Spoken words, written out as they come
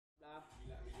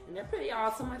they're pretty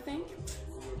awesome, I think.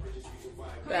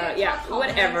 Yeah,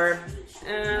 whatever.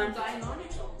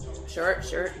 Sure.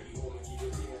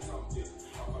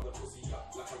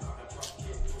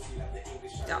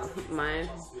 Ja, my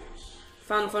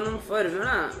fun de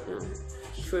formerna.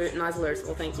 True, nice alerts.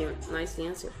 Well, thank you. Nice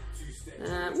answer.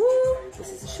 Woo!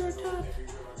 This is a short top.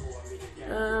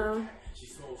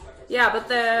 Yeah, but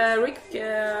the Rick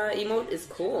emote is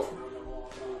cool.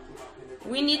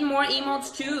 We need more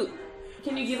emotes too.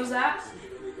 Can you give us that?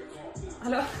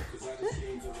 Hello?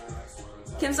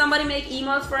 Can somebody make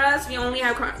emotes for us? We only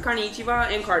have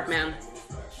Karnichiwa and Cartman.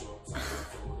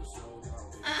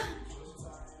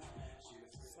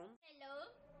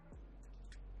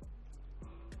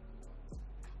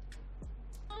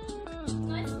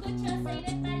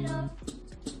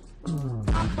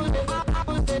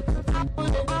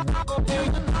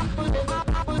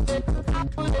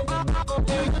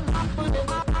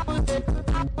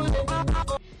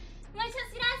 Muchas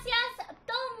gracias,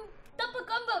 Topo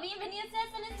Combo. Bienvenidos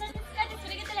a Son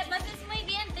Espero que te la pases muy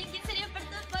bien. Thank you, serio, por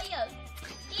tu apoyo.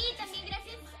 Y también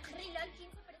gracias, Rilol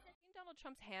 15 por estar. Donald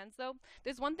Trump's hands, though,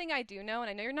 there's one thing I do know, and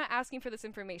I know you're not asking for this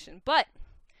information, but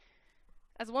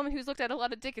as a woman who's looked at a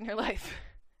lot of dick in her life,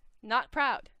 not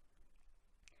proud.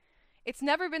 It's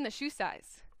never been the shoe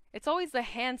size. It's always the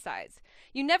hand size.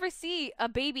 You never see a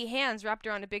baby hands wrapped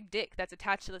around a big dick that's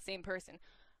attached to the same person.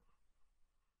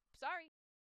 Sorry.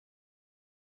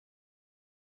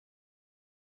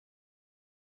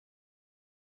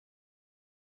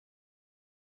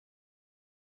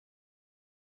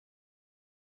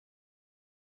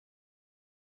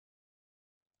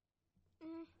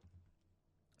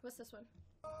 What's this one?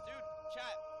 Dude,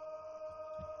 chat.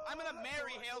 I'm gonna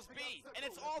marry Hales B, and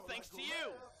it's all thanks to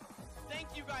you.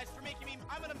 Thank you guys for making me.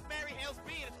 I'm gonna marry Hales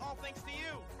B, and it's all thanks to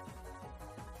you.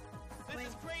 This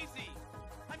is crazy.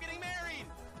 I'm getting married.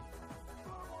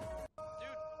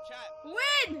 Dude, chat.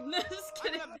 Win! No, just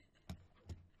kidding.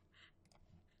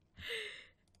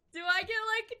 Do I get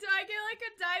like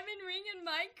a diamond ring in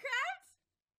Minecraft?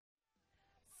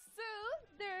 So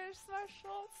there's my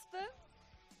short spin.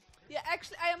 Yeah,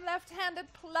 actually I am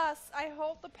left-handed, plus I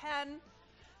hold the pen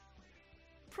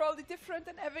probably different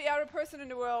than every other person in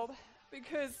the world,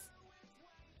 because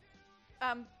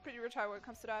I'm pretty retired when it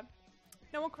comes to that.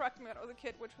 No one corrected me when I was a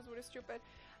kid, which was really stupid.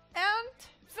 And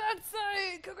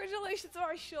fancy! Congratulations,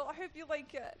 Marshall! I hope you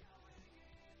like it.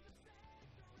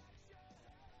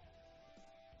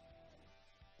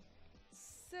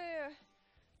 So,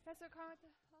 that's a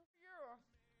comment.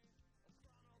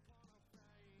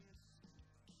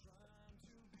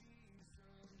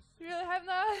 You really have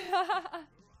that?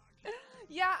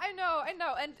 Yeah, I know,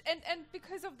 and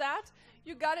because of that,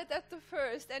 you got it at the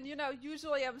first, and you know,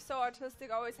 usually I'm so artistic,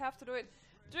 I always have to do it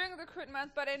during the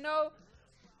recruitment, but I know,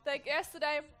 like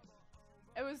yesterday,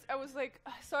 I was like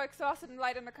so exhausted and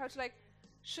light on the couch, like,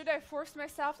 should I force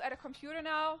myself at a computer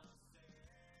now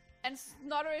and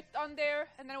snotter it on there?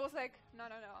 And then I was like, no,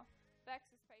 back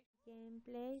to space.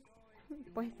 Gameplay.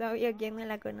 Pues obvio, ¿quién no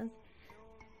la conoce?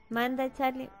 Manda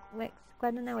Charlie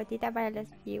cuando una gotita para los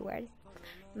viewers.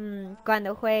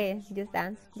 Cuando juegue Just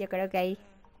Dance, yo creo que ahí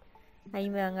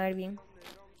me van a ver bien.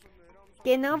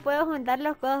 Que no puedo juntar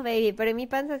los codos, baby, pero en mi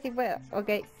panza sí puedo. Ok.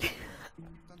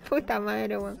 Puta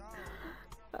madre, weón.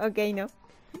 Ok, no.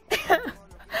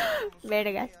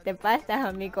 Vergas, te pasas,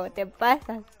 amigo, te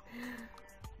pasas.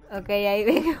 Ok, ahí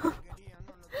vengo.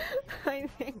 Ahí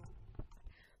vengo.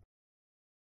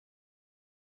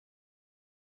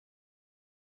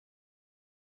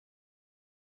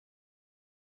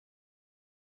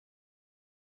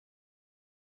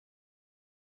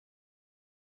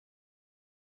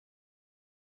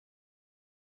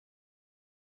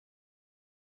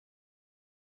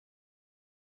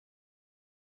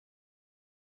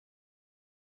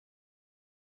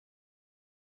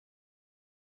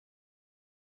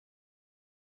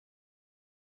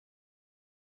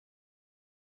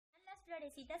 Las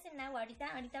florecitas en agua,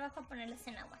 ahorita bajo a ponerlas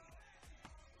en agua.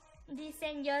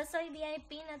 Dicen, yo soy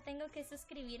VIP, no tengo que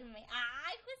suscribirme.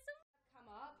 Ay, pues. Come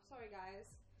up, sorry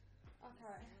guys.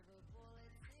 Okay.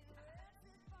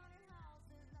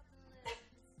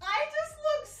 I just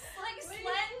look like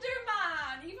Slender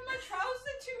Man. Even my trousers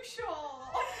are too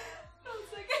short. I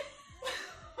was like,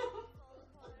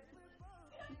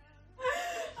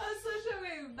 I was such a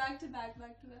wave. Back to back.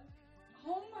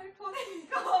 Oh my fucking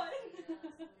god.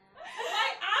 My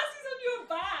ass is on your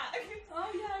back. Oh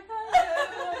yeah, I got it.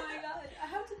 Oh my god. I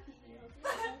have to pee.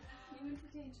 Okay? You need to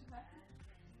change the back.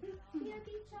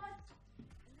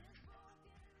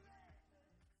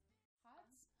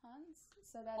 Hans.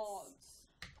 So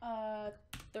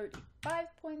that's 35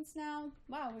 points now.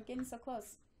 Wow, we're getting so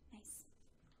close. Nice.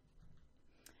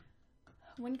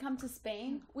 when you come to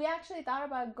Spain, we actually thought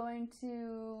about going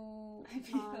to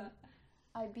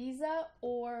Ibiza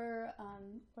or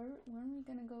where are we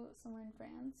gonna go? Somewhere in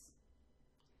France.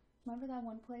 Remember that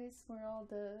one place where all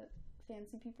the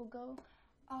fancy people go?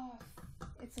 Oh,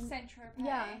 It's in Saint-Tropez.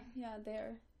 yeah,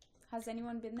 there. Has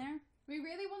anyone been there? We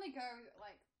really want to go,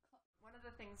 like... One of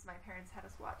the things my parents had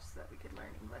us watch so that we could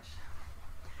learn English.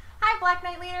 Hi, Black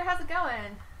Knight Leader. How's it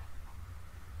going?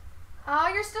 Oh,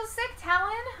 you're still sick,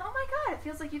 Talon? Oh my god, it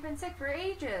feels like you've been sick for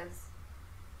ages.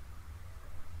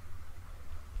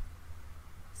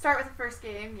 Start with the first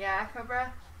game. Yeah,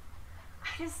 Cobra.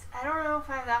 I don't know if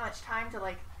I have that much time to,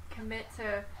 like, commit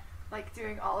to, like,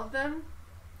 doing all of them.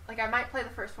 Like, I might play the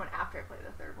first one after I play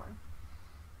the third one.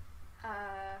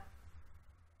 Oh,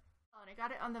 and I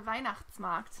got it on the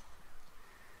Weihnachtsmarkt.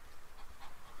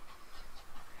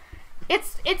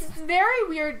 It's very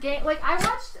weird game. Like, I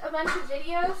watched a bunch of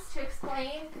videos to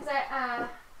explain, because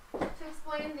to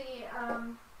explain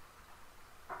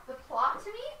the plot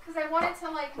to me, because I wanted to,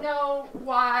 like, know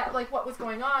why, like, what was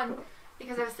going on,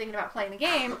 because I was thinking about playing the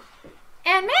game.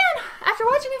 And man, after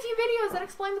watching a few videos that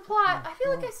explain the plot, I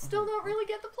feel like I still don't really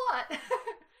get the plot.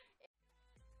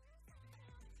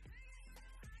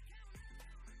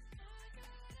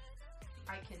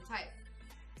 I can type.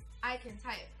 I can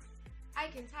type. I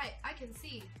can type. I can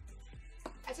see.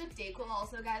 I took Dayquil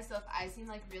also, guys, so if I seem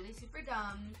like really super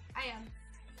dumb, I am.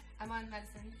 I'm on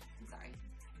medicine. I'm sorry.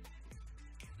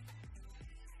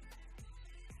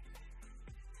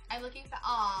 I'm looking for.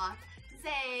 Aw.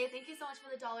 Zay, thank you so much for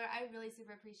the $1. I really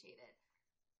super appreciate it.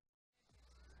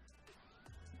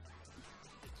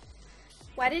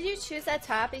 Why did you choose that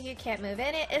top if you can't move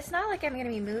in it? It's not like I'm gonna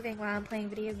be moving while I'm playing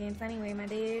video games anyway, my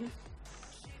dude.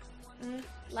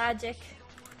 Logic.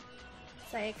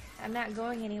 It's like, I'm not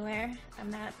going anywhere. I'm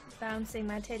not bouncing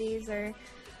my titties or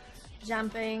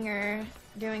jumping or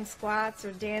doing squats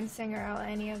or dancing or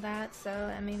any of that, so,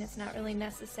 I mean, it's not really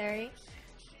necessary.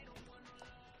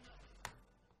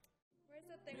 Where's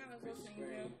the thing I was listening to?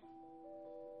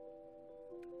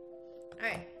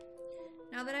 Alright.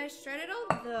 Now that I shredded all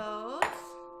those,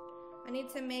 I need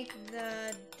to make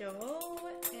the dough,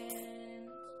 and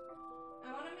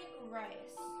I want to make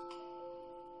rice.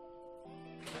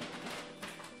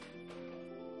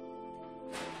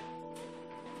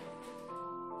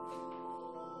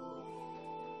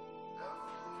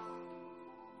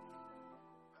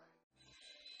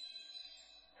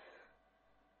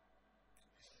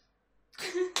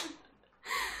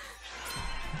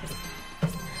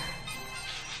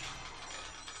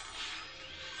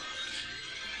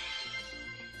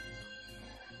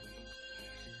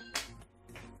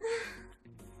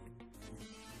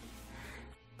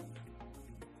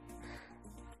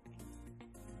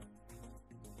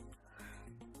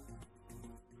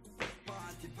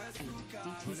 Thank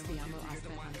you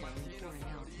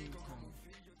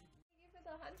for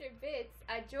the 100 bits.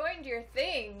 I joined your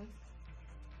thing.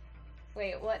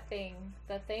 Wait, what thing?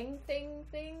 The thing,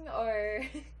 or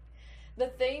the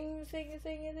thing,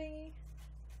 thingy?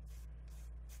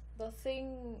 The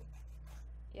thing,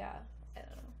 yeah, I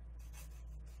don't know.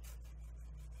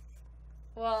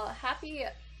 Well, happy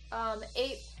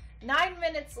 9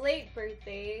 minutes late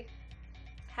birthday.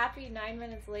 Happy 9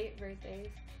 minutes late birthday.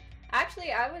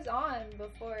 Actually, I was on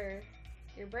before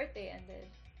your birthday ended.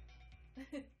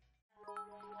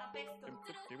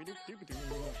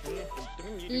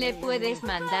 Le puedes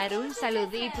mandar un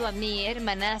saludito a mi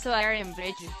hermanazo Aaron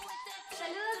Bridges.